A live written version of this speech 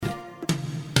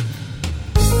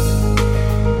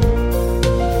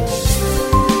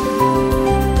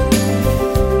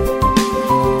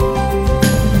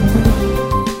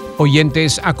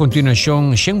Oyentes, a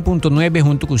continuación, 100.9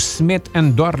 junto con Smith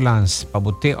and Dorlands,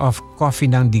 pabote of coffee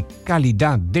ng di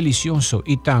kalidad, delicioso,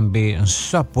 y también un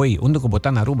Subway, uno ko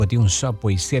botan na ruba di un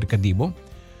Subway cerca dibo.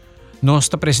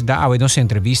 Nosta presida awe nos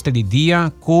entrevista di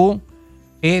dia ko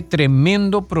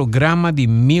tremendo programa de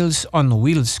Meals on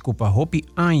Wheels ko pa hopi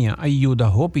anya ayuda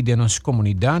hopi de nos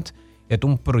comunidad. Et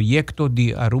un proyecto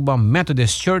de Aruba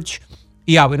Methodist Church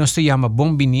y awe nos te llama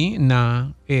bombini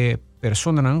na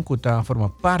persona nang kuta forma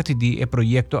parte di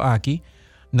proyecto aquí.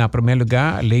 Na primer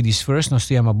lugar, ladies first, nos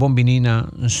llama bombini na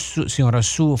señora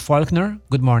Sue Faulkner.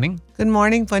 Good morning. Good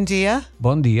morning, bon dia.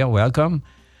 Bon dia, welcome.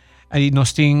 Y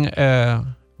nos ting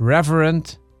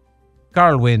Reverend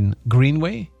Carlwyn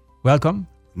Greenway. Welcome.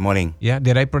 Morning. Yeah,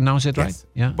 did I pronounce it Yes. right?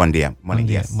 Yeah. Bon dia. Morning, Bon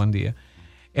dia, yes. bon dia.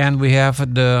 And we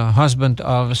have the husband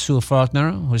of Sue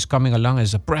Faulkner, who's coming along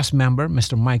as a press member,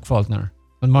 Mr. Mike Faulkner.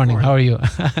 Good morning. How are you?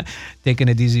 Taking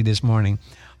it easy this morning.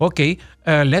 Okay,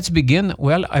 let's begin.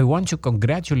 Well, I want to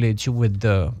congratulate you with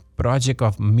the project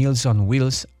of Meals on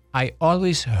Wheels. I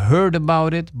always heard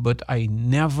about it, but I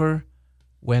never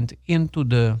went into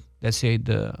the, let's say,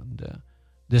 the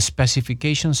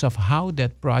specifications of how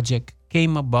that project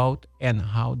came about and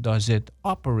how does it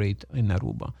operate in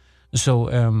Aruba. So,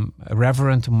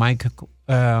 Reverend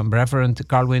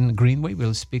Carlwyn Greenway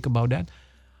will speak about that.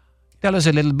 Tell us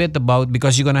a little bit about,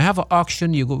 because you're going to have an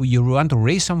auction, you want to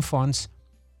raise some funds.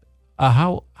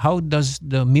 How does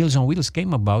the Meals on Wheels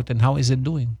came about and how is it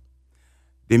doing?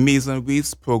 The Meals on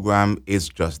Wheels program is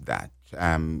just that.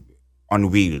 On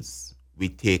wheels, we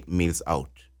take meals out.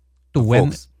 To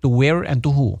when, folks. to where, and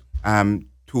to who?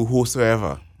 To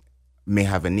whosoever may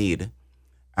have a need.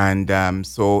 And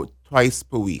so twice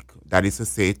per week, that is to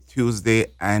say Tuesday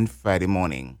and Friday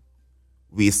morning,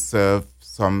 we serve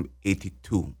some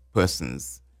 82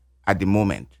 persons at the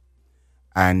moment.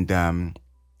 And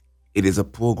it is a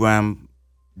program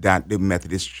that the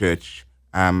Methodist Church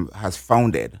has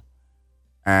founded.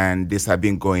 And this has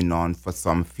been going on for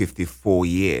some 54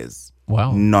 years.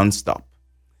 Wow. Non-stop.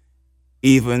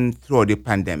 Even through the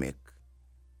pandemic,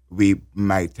 we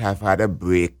might have had a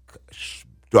break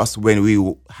just when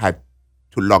we had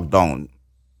to lock down,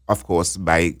 of course,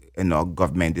 by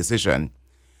government decision.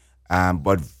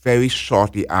 But very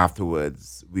shortly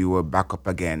afterwards, we were back up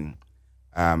again,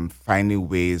 finding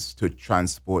ways to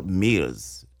transport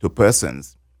meals to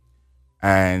persons.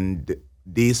 And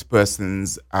these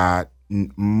persons are,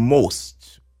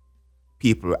 most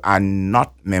people are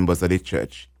not members of the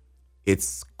church.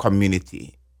 It's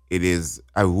community. It is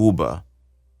Aruba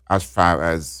as far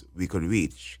as we could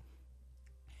reach.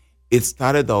 It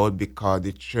started out because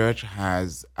the church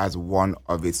has as one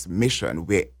of its mission,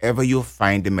 wherever you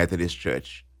find the Methodist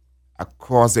Church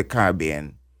across the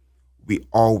Caribbean, we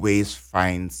always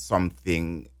find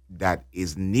something that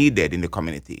is needed in the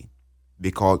community.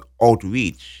 Because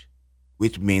outreach,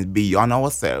 which means beyond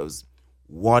ourselves,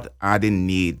 what are the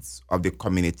needs of the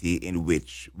community in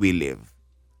which we live?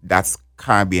 That's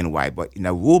Caribbean-wide. But in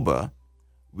Aruba,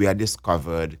 we have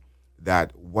discovered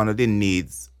that one of the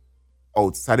needs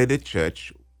outside of the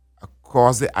church,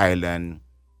 across the island,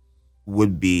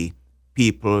 would be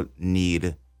people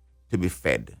need to be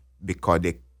fed because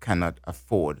they cannot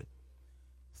afford.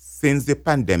 Since the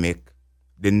pandemic,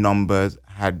 the numbers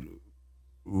had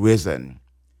risen,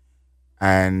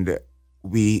 and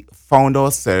we found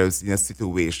ourselves in a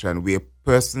situation where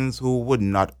persons who would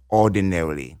not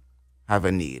ordinarily have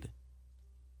a need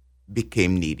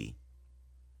became needy,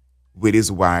 which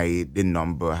is why the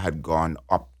number had gone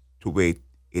up to where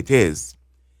it is.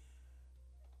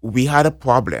 We had a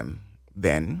problem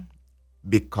then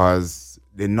because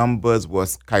the numbers were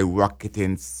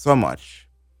skyrocketing so much,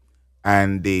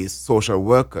 and the social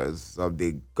workers of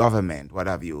the government, what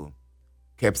have you,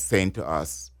 kept saying to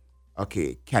us,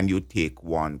 okay, can you take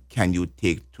one? Can you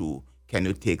take two? Can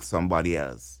you take somebody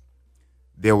else?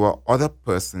 There were other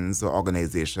persons or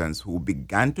organizations who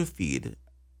began to feed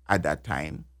at that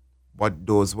time, but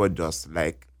those were just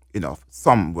like,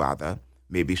 some rather,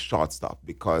 maybe short stop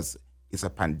because it's a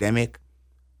pandemic,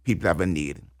 people have a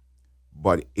need.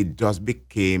 But it just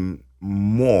became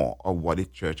more of what the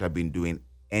church had been doing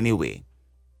anyway.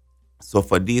 So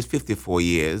for these 54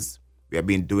 years, we have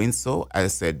been doing so. As I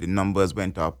said, the numbers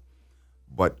went up.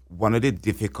 But one of the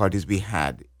difficulties we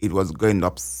had, it was going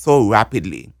up so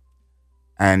rapidly,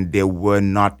 and there were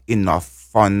not enough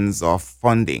funds or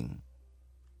funding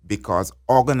because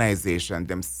organizations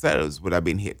themselves would have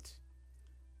been hit.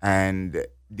 And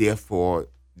therefore,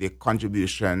 the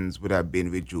contributions would have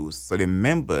been reduced. So the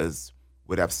members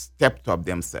would have stepped up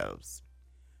themselves.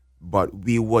 But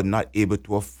we were not able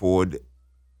to afford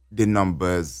the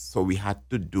numbers, so we had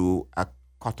to do a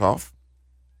cutoff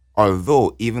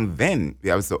Although even then we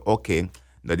have to say, okay,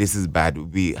 no, this is bad.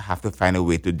 We have to find a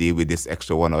way to deal with this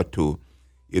extra one or two.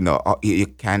 You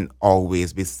can't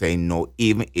always be saying no,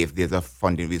 even if there's a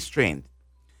funding restraint.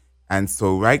 And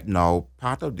so right now,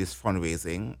 part of this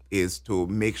fundraising is to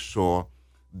make sure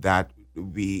that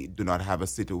we do not have a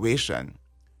situation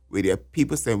where there are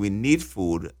people saying we need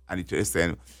food, and the church is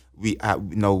saying we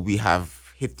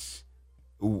have hit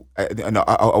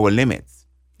our limits.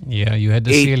 Yeah, you had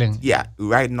the ceiling. Yeah,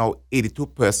 right now, 82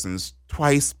 persons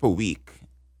twice per week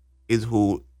is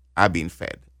who are being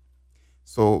fed.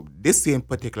 So this year in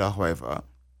particular, however,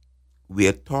 we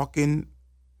are talking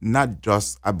not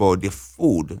just about the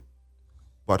food,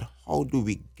 but how do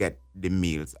we get the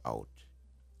meals out?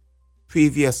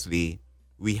 Previously,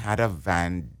 we had a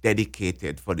van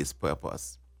dedicated for this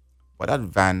purpose, but that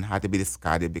van had to be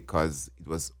discarded because it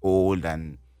was old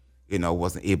and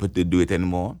wasn't able to do it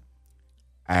anymore.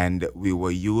 And we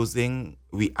are using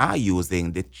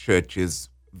the church's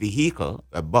vehicle,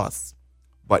 a bus,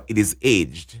 but it is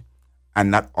aged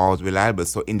and not always reliable.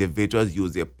 So individuals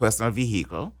use their personal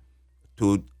vehicle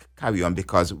to carry on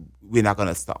because we're not going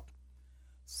to stop.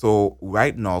 So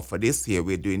right now, for this year,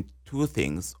 we're doing two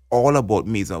things, all about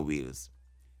Meals on Wheels.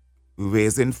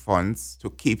 Raising funds to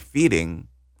keep feeding,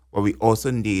 but we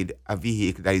also need a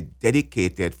vehicle that is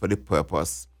dedicated for the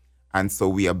purpose. And so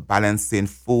we are balancing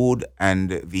food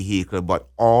and vehicle, but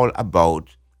all about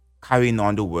carrying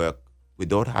on the work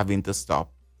without having to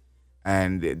stop.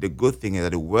 And the good thing is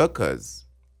that the workers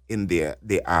in there,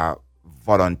 they are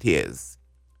volunteers.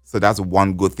 So that's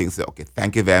one good thing. So, okay,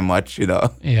 thank you very much,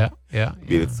 Yeah.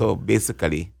 So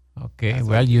basically. Okay,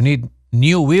 well, you need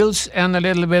new wheels and a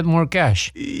little bit more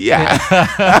cash. Yeah.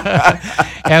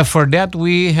 And for that,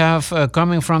 we have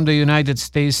coming from the United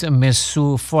States, Miss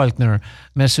Sue Faulkner.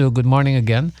 Miss Sue, good morning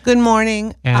again. Good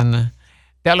morning. And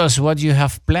tell us what you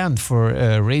have planned for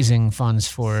raising funds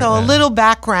for. So a little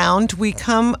background. We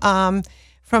come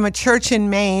from a church in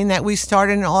Maine that we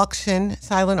started an auction,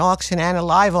 silent auction and a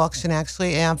live auction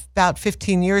actually, about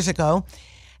 15 years ago.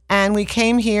 And we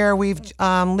came here, we've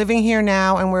living here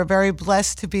now, and we're very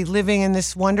blessed to be living in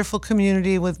this wonderful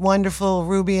community with wonderful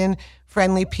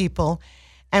Rubian-friendly people.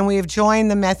 And we have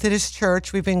joined the Methodist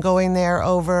Church. We've been going there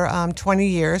over 20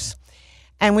 years.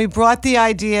 And we brought the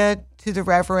idea to the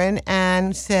Reverend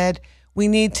and said, we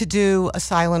need to do a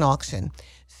silent auction.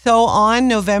 So on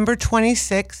November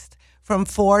 26th, from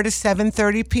 4 to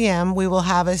 7:30 p.m., we will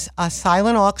have a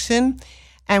silent auction,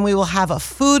 and we will have a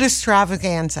food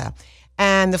extravaganza.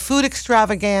 And the food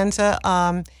extravaganza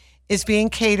is being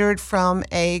catered from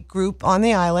a group on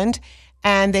the island,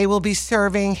 and they will be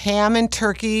serving ham and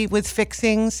turkey with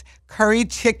fixings, curried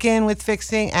chicken with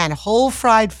fixing, and whole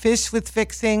fried fish with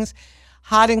fixings,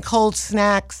 hot and cold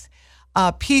snacks,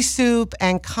 pea soup,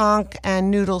 and conch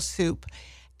and noodle soup.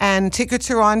 And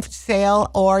tickets are on sale,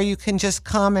 or you can just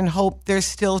come and hope there's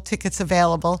still tickets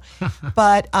available.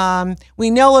 But we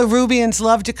know Arubians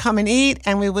love to come and eat,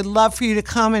 and we would love for you to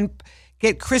come and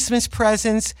get Christmas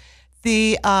presents.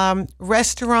 The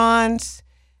restaurants,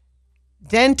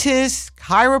 dentists,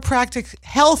 chiropractic,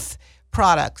 health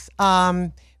products,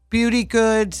 beauty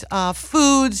goods,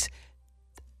 foods.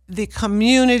 The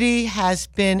community has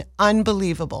been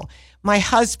unbelievable. My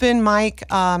husband, Mike,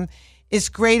 is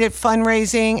great at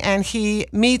fundraising, and he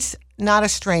meets not a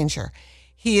stranger.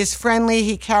 He is friendly.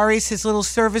 He carries his little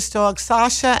service dog,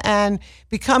 Sasha, and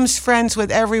becomes friends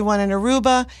with everyone in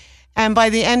Aruba. And by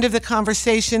the end of the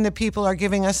conversation, the people are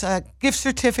giving us a gift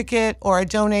certificate or a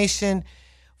donation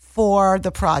for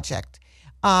the project.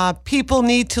 People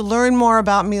need to learn more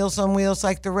about Meals on Wheels,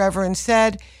 like the Reverend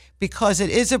said, because it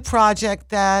is a project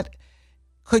that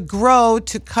could grow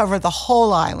to cover the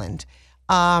whole island.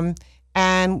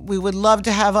 And we would love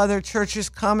to have other churches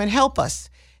come and help us.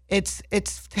 It's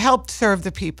helped serve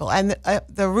the people. And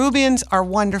the Rubians are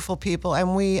wonderful people,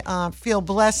 and we feel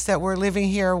blessed that we're living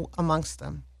here amongst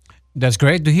them. That's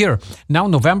great to hear. Now,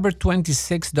 November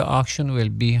 26th, the auction will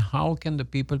be. How can the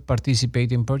people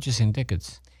participate in purchasing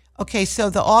tickets? Okay, so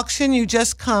the auction, you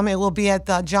just come. It will be at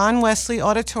the John Wesley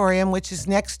Auditorium, which is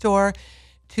next door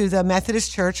to the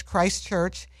Methodist Church, Christ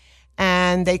Church.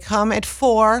 And they come at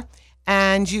 4:00.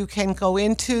 And you can go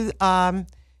into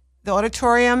the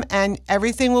auditorium, and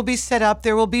everything will be set up.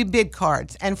 There will be bid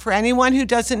cards. And for anyone who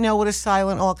doesn't know what a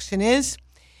silent auction is,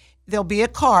 there'll be a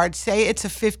card. Say it's a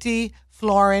 50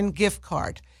 florin gift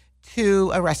card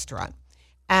to a restaurant.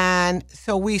 And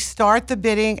so we start the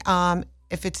bidding.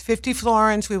 If it's 50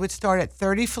 florins, we would start at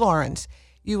 30 florins.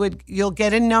 You'll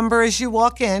get a number as you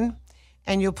walk in,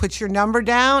 and you'll put your number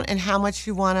down and how much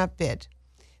you want to bid.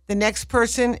 The next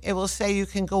person, it will say you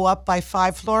can go up by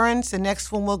 5 florins. The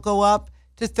next one will go up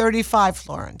to 35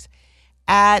 florins.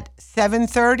 At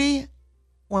 7:30,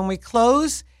 when we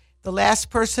close, the last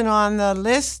person on the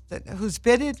list who's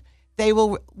bidded, they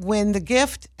will win the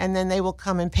gift, and then they will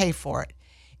come and pay for it.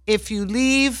 If you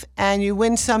leave and you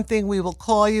win something, we will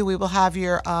call you. We will have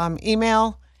your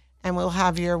email, and we'll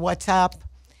have your WhatsApp,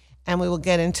 and we will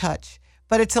get in touch.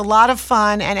 But it's a lot of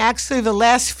fun, and actually the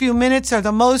last few minutes are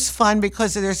the most fun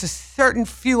because there's a certain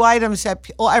few items that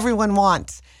everyone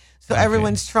wants. So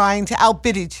everyone's trying to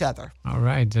outbid each other. All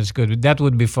right, that's good. That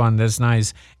would be fun. That's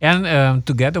nice. And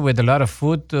together with a lot of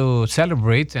food to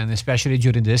celebrate, and especially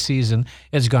during this season,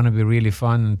 it's going to be really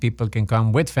fun. And people can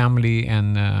come with family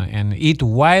and eat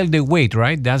while they wait,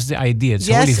 right? That's the idea. It's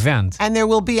a whole event. And there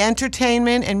will be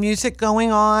entertainment and music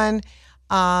going on.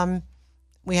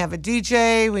 We have a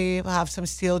DJ. We will have some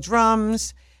steel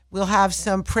drums. We'll have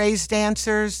some praise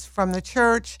dancers from the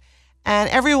church. And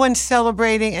everyone's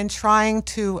celebrating and trying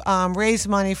to raise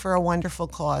money for a wonderful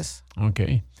cause.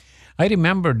 Okay. I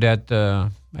remember that,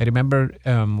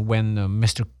 when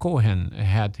Mr. Cohen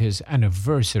had his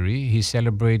anniversary, he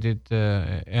celebrated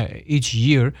each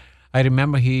year. I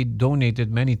remember he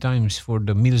donated many times for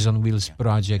the Meals on Wheels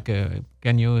project.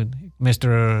 Can you,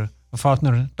 Mr.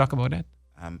 Faulkner, talk about that?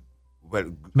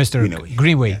 Mr.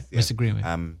 Greenway. Yes, yes. Mr. Greenway.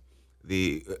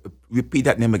 Repeat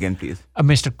that name again, please.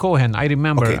 Mr. Cohen, I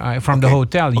remember from the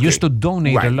hotel, used to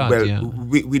donate a lot. Well,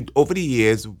 we over the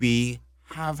years, we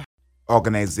have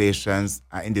organizations,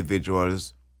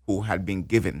 individuals who had been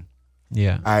given.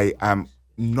 Yeah. I am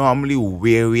normally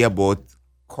wary about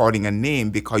calling a name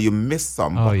because you miss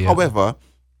some. However,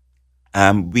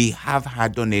 we have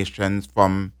had donations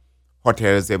from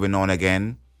hotels every now and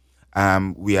again.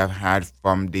 We have had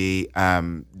from the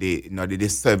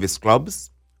service clubs.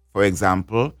 For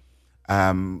example,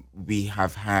 we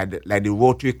have had like the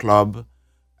Rotary Club,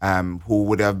 who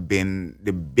would have been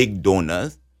the big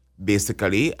donors,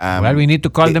 basically. Well, we need to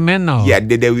call them in now. Yeah,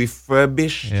 they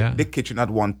refurbished the kitchen at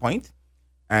one point,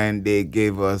 and they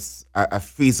gave us a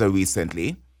freezer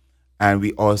recently. And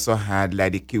we also had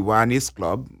like the Kiwanis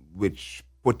Club, which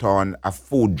put on a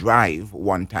food drive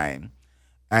one time.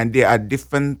 And there are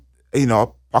different,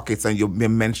 pockets. And you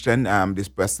mentioned this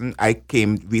person. I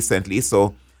came recently,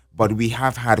 but we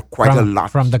have had quite a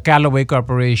lot. From the Callaway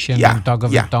Corporation and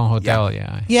Town Hotel.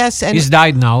 Yeah. Yes. And he's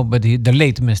died now, but the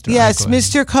late Mr. Yes, Cohen.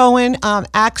 Mr. Cohen,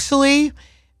 actually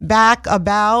back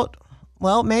about,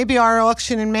 maybe our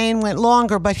auction in Maine went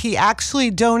longer, but he actually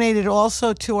donated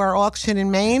also to our auction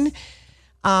in Maine.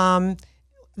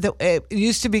 It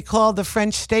used to be called the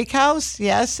French Steakhouse,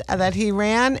 yes, that he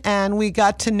ran, and we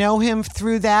got to know him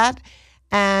through that.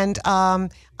 And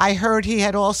I heard he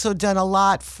had also done a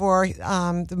lot for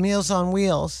the Meals on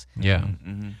Wheels. Yeah.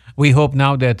 Mm-hmm. We hope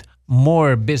now that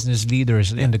more business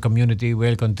leaders in the community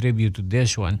will contribute to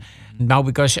this one. Now,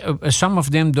 because some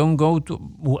of them don't go to,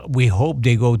 we hope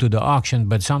they go to the auction,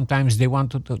 but sometimes they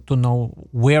want to know,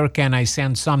 where can I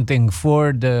send something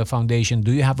for the foundation?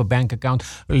 Do you have a bank account?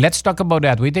 Let's talk about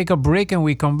that. We take a break and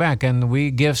we come back and we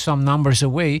give some numbers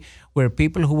away where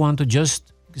people who want to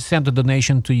just send a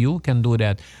donation to you can do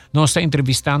that. Nos está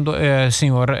entrevistando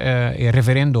Sr.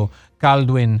 Reverendo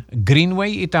Caldwin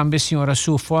Greenway e também Sra.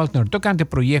 Sue Faulkner tocante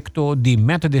proyecto di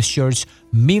Methodist Church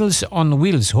Meals on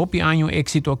Wheels. Hopi anyo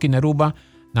éxito aqui na Aruba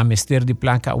na mister di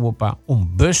placa pa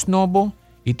bus novo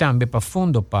e também pa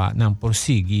fundo pa ng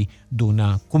porsigi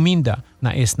duna comida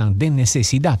na es ng de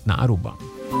necesidad na Aruba.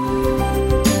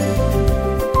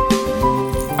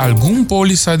 Algum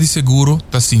polisa di seguro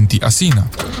ta sinti asina.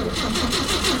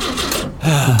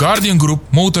 O Guardian Group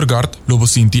Motorguard lobo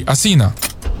sinti asina.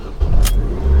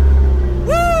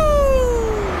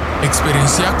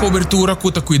 Experiencia cobertura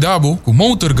cu ta cuidado cu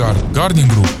Motorguard Guardian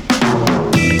Group.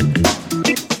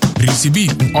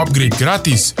 Recibi un upgrade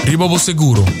gratis riba vo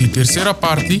seguro di tercera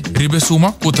parte ribe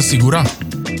suma cu ta segura.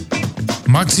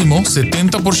 Máximo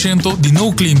 70% di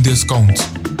no claim discount.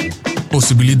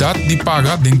 Possibilidad di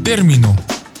paga den termino.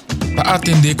 Pa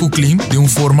atender cu claim de un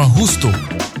forma justo.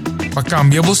 Pa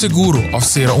cambia vo seguro of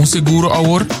será un seguro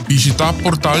ahora, visita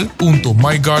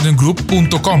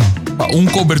portal.myguardiangroup.com pa un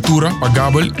cobertura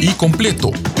pagable y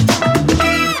completo.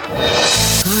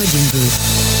 Guardian Group.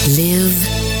 Live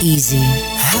easy.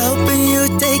 Helping you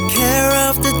take care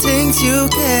of the things you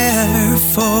care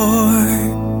for.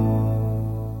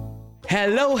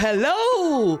 Hello,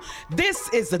 hello! This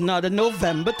is another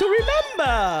November to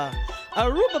remember.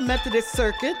 Aruba Methodist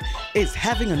Circuit is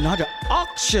having another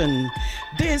auction.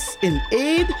 This in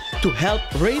aid to help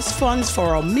raise funds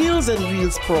for our Meals on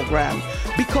Wheels program,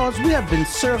 because we have been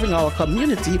serving our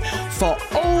community for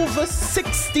over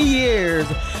 60 years.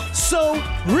 So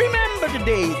remember the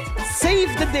date,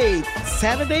 save the date,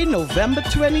 Saturday, November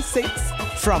 26th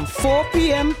from 4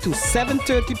 p.m. to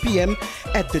 7:30 p.m.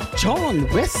 at the John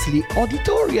Wesley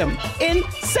Auditorium in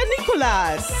St.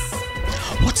 Nicholas.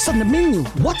 What's on the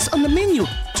menu?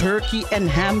 Turkey and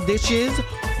ham dishes,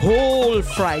 whole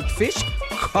fried fish,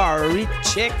 curry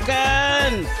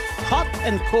chicken, hot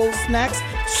and cold snacks,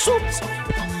 soups,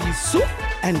 pea soup,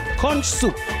 and conch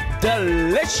soup.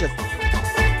 Delicious.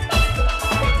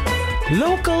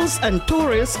 Locals and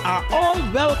tourists are all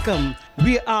welcome.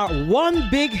 We are one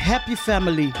big happy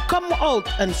family. Come out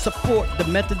and support the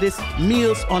Methodist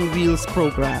Meals on Wheels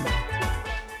program.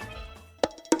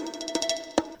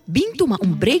 Bintu ma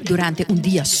un break durante un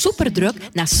dia super druk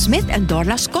na Smith &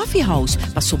 Dorla's Coffee House.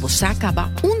 Pasubosaka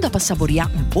ba unda pa saborear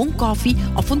un bom coffee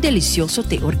of un delicioso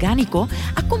tè organico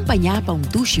accompagnato pa un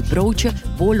sushi broodje,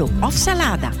 bolo of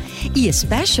salada. E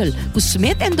special, ku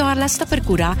Smith & Dorla's ta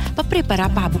percura pa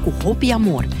preparar pa buku hopi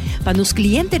amor. Pa nos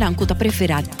cliente nan ku ta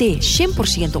prefera tè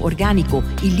 100% organico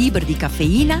e liber di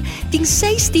cafeína, ting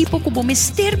 6 tipo ku bo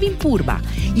mester bin purba.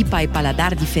 E pa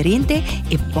paladar diferente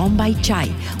e Bombay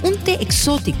Chai, un tè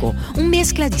exótico, un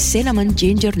mezcla di cinnamon,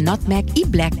 ginger, nutmeg e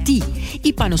black tea.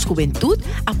 E pa nos juventud,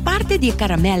 aparte di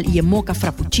caramel e mocha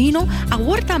frappuccino,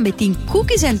 ahora también tin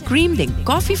cookies and cream den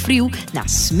coffee frio na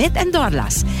Smith &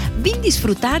 Dorla's. Bin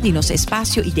disfrutar di nos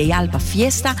espacio ideal pa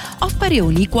fiesta of pa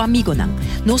reunir con amigo nan.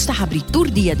 Nos ta abritur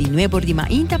dia di 9 di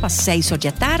mainta pa 6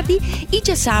 da tardi e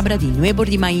già sabra di 9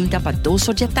 di mainta pa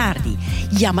 2 da tardi.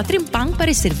 Llama Trimpang pa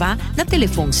reservar na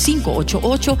telefon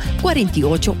 588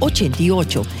 48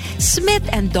 88. Smith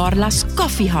 & Dorla's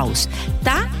Coffee House.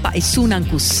 Ta pa esunan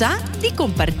kusa di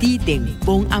compartir den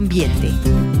bon ambiente.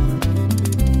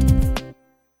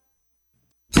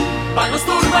 Vamos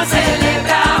turba a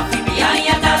celebrar,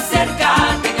 Fimiaña está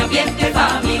cerca, en ambiente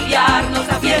familiar, nos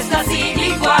da fiesta sin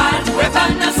igual.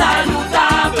 Pan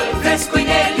saludable, fresco y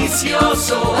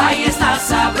delicioso, ahí está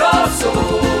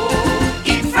sabroso.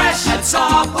 Eat fresh at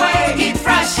Subway, eat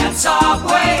fresh at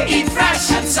Subway, eat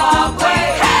fresh at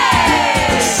Subway,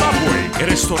 hey! Subway, el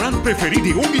restaurante preferido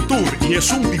de Unitour y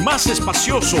es un día más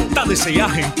espacioso. Da desea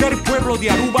gente el pueblo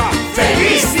de Aruba.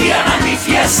 ¡Feliz día de mi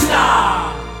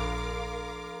fiesta!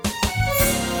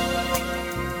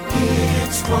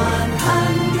 It's 100.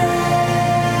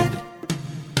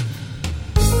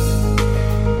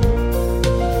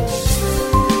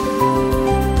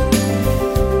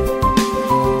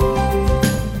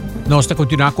 Nostra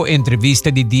continua con entrevista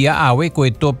di dia awe con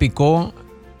il topico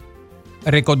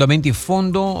Recordamenti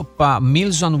fondo pa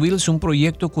Meals on Wheels, un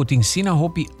proyecto que te ensina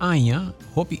hopi aña,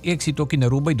 hopi éxito que na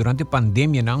Aruba durante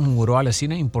pandemia na un rol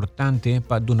assim importante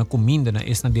para donar comida na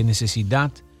esta de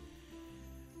necessidade.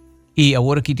 E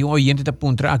agora que tem um oyente da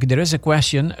puntra, aqui there is a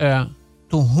question,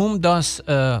 to whom does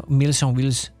Meals on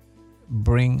Wheels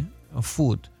bring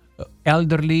food?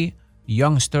 Elderly,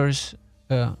 youngsters,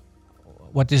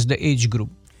 what is the age group?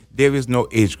 There is no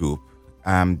age group.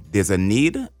 There's a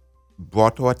need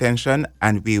brought to our attention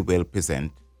and we will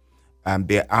present.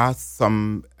 There are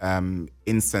some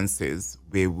instances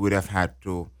where we would have had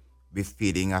to be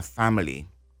feeding a family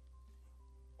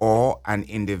or an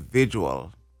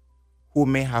individual who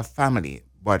may have family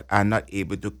but are not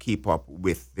able to keep up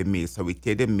with the meal. So we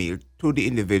take the meal to the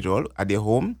individual at their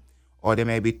home, or there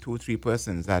may be 2-3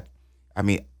 persons that,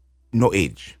 no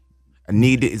age. A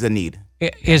need is a need.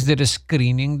 Is there a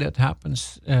screening that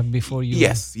happens before you?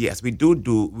 Yes. We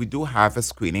do have a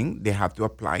screening. They have to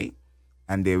apply,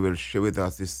 and they will share with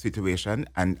us this situation.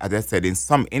 And as I said, in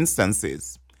some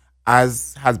instances,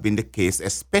 as has been the case,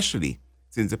 especially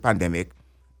since the pandemic,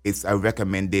 it's a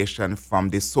recommendation from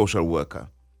the social worker,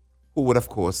 who would, of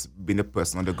course, be the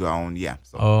person on the ground. Yeah.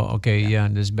 So, okay. Yeah,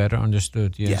 that's better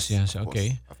understood. Yes.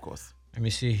 Okay. Of course. Let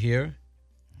me see here.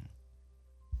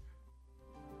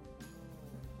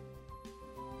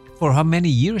 For how many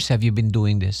years have you been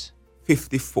doing this?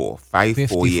 54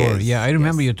 years. Yeah, I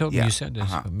remember you told me, Yeah. you said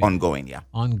this. Ongoing, yeah.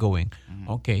 Ongoing.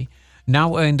 Okay.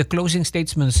 Now, in the closing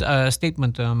statement,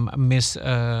 Miss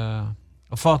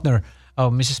Faulkner,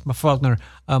 Mrs. Faulkner,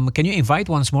 can you invite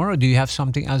once more, or do you have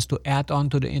something else to add on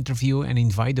to the interview and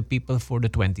invite the people for the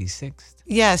 26th?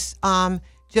 Yes.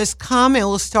 Just come. It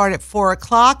will start at 4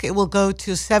 o'clock. It will go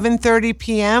to 7:30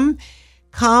 p.m.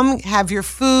 Come, have your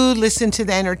food, listen to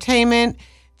the entertainment,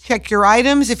 check your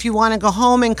items. If you want to go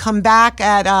home and come back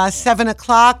at 7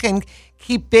 o'clock and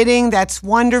keep bidding, that's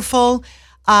wonderful.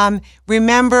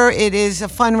 Remember, it is a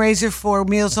fundraiser for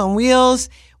Meals on Wheels.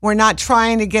 We're not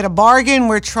trying to get a bargain.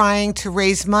 We're trying to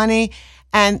raise money.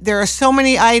 And there are so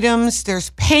many items. There's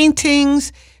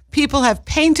paintings. People have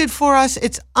painted for us.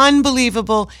 It's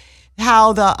unbelievable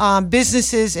how the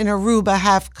businesses in Aruba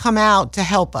have come out to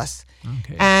help us.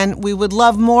 Okay. And we would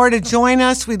love more to join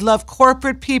us. We'd love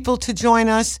corporate people to join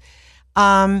us.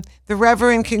 the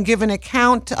Reverend can give an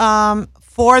account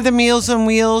for the Meals on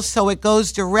Wheels, so it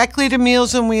goes directly to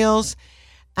Meals on Wheels,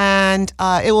 and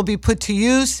it will be put to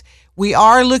use. We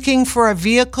are looking for a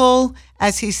vehicle,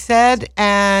 as he said,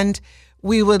 and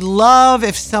we would love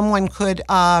if someone could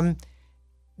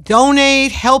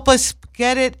donate, help us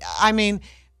get it. I mean,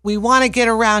 we want to get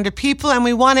around to people, and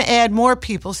we want to add more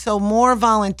people, so more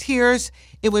volunteers.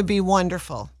 It would be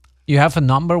wonderful. You have a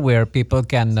number where people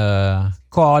can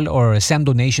call or send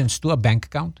donations to a bank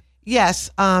account? Yes,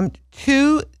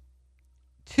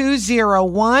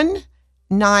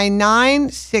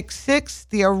 201-9966,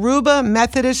 the Aruba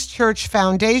Methodist Church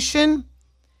Foundation.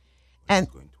 And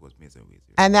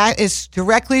that is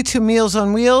directly to Meals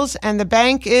on Wheels. And the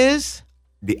bank is?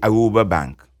 The Aruba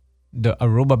Bank. The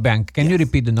Aruba Bank. Can you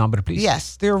repeat the number, please?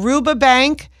 Yes, the Aruba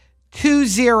Bank,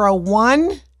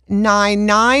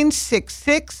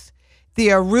 201-9966, the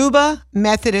Aruba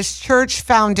Methodist Church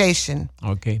Foundation.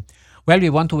 Okay. Well,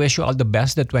 we want to wish you all the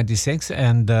best, the 26th.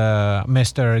 And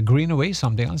Mr. Greenaway,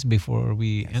 something else before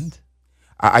we end?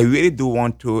 I really do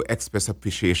want to express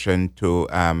appreciation to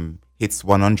Hits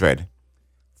 100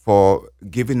 for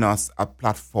giving us a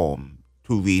platform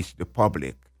to reach the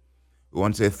public. We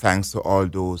want to say thanks to all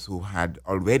those who had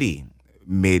already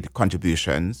made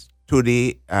contributions to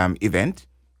the event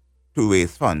to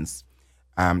raise funds.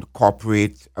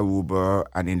 Corporate, Aruba,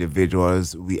 and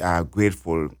individuals, we are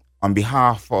grateful on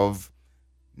behalf of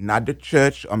not the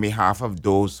church, on behalf of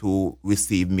those who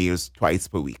receive meals twice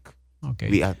per week.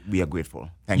 Okay. We are grateful.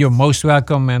 Thank You're you. most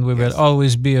welcome, and we will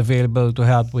always be available to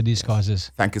help with these causes.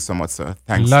 Thank you so much, sir.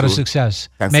 Thanks. A lot of success.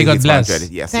 Thanks May to God Hits bless.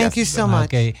 100. Yes, Thank you so much.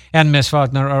 Okay. And Ms.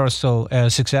 Faulkner also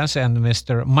success, and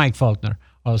Mr. Mike Faulkner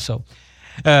also.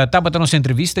 Tapat sa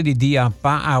entrevista di dia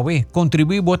Paawe,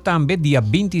 contribuibo tambe dia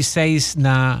 26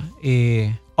 na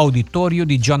auditorio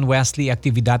di John Wesley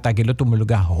aktividad agilo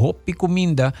tumuluga hopi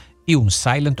kuminda yung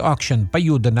silent auction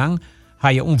payuda ng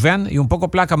haya un ven yung poco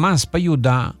plaka mas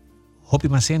payuda hopi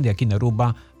masende aqui na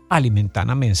Aruba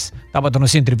alimentana mes. Tapat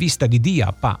sa entrevista di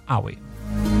dia Paawe.